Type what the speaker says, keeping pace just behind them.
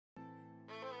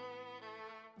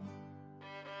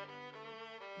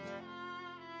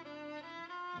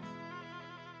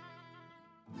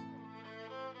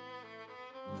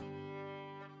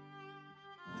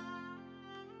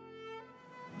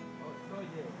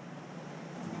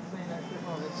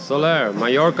Soller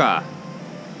Mallorca,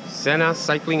 Sena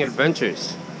Cycling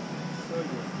Adventures.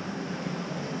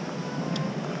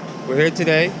 We're here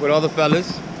today with all the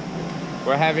fellas.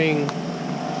 We're having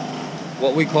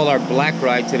what we call our black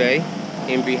ride today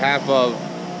in behalf of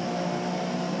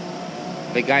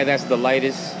the guy that's the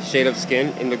lightest shade of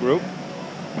skin in the group,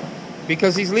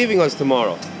 because he's leaving us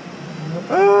tomorrow.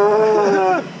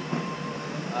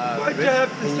 Why'd you have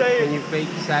to say it? Can you fake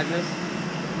sadness?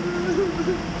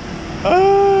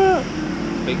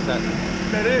 Fake sadness.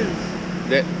 That is.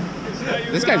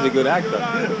 This guy's a good actor.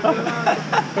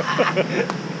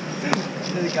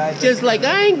 Just like,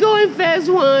 I ain't going fast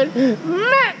one.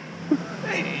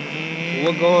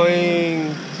 We're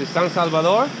going to San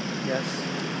Salvador. Yes.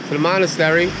 To the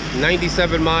monastery,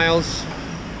 97 miles,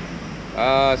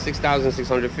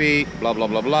 6,600 feet, blah, blah,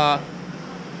 blah, blah.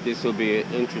 This will be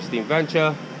an interesting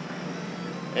venture.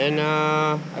 And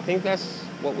I think that's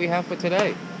what we have for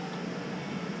today.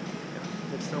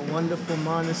 It's a wonderful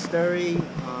monastery.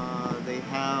 They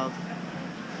have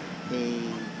a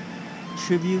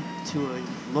tribute to a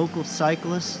local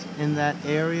cyclist in that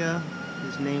area.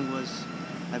 His name was,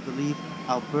 I believe,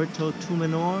 Alberto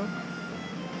Tumenor.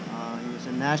 He was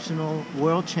a national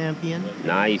world champion.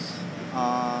 Nice.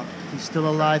 He's still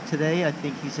alive today. I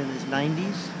think he's in his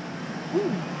 90s.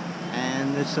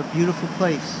 And it's a beautiful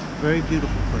place. Very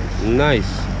beautiful place.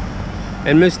 Nice.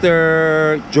 And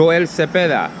Mr. Joel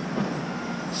Cepeda,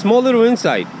 small little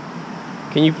insight.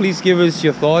 Can you please give us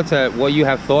your thoughts at what you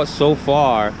have thought so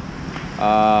far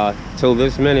till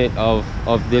this minute of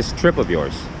this trip of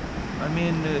yours? I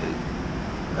mean,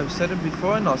 I've said it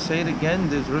before and I'll say it again.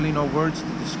 There's really no words to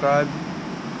describe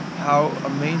how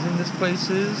amazing this place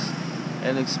is.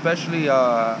 And especially,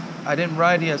 I didn't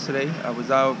ride yesterday. I was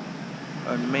out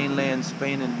on mainland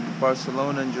Spain in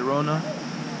Barcelona and Girona.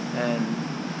 And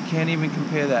can't even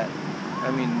compare that.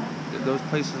 I mean, those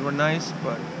places were nice,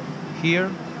 but here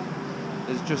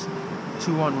is just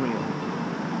too unreal.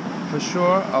 For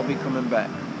sure, I'll be coming back.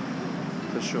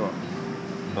 For sure.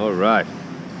 All right.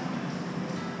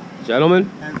 Gentlemen?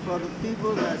 And for the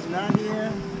people that's not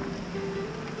here,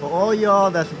 for all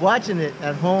y'all that's watching it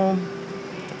at home,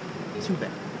 too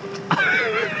bad.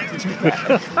 Too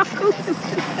bad.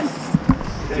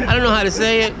 I don't know how to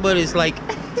say it, but it's like,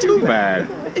 too bad.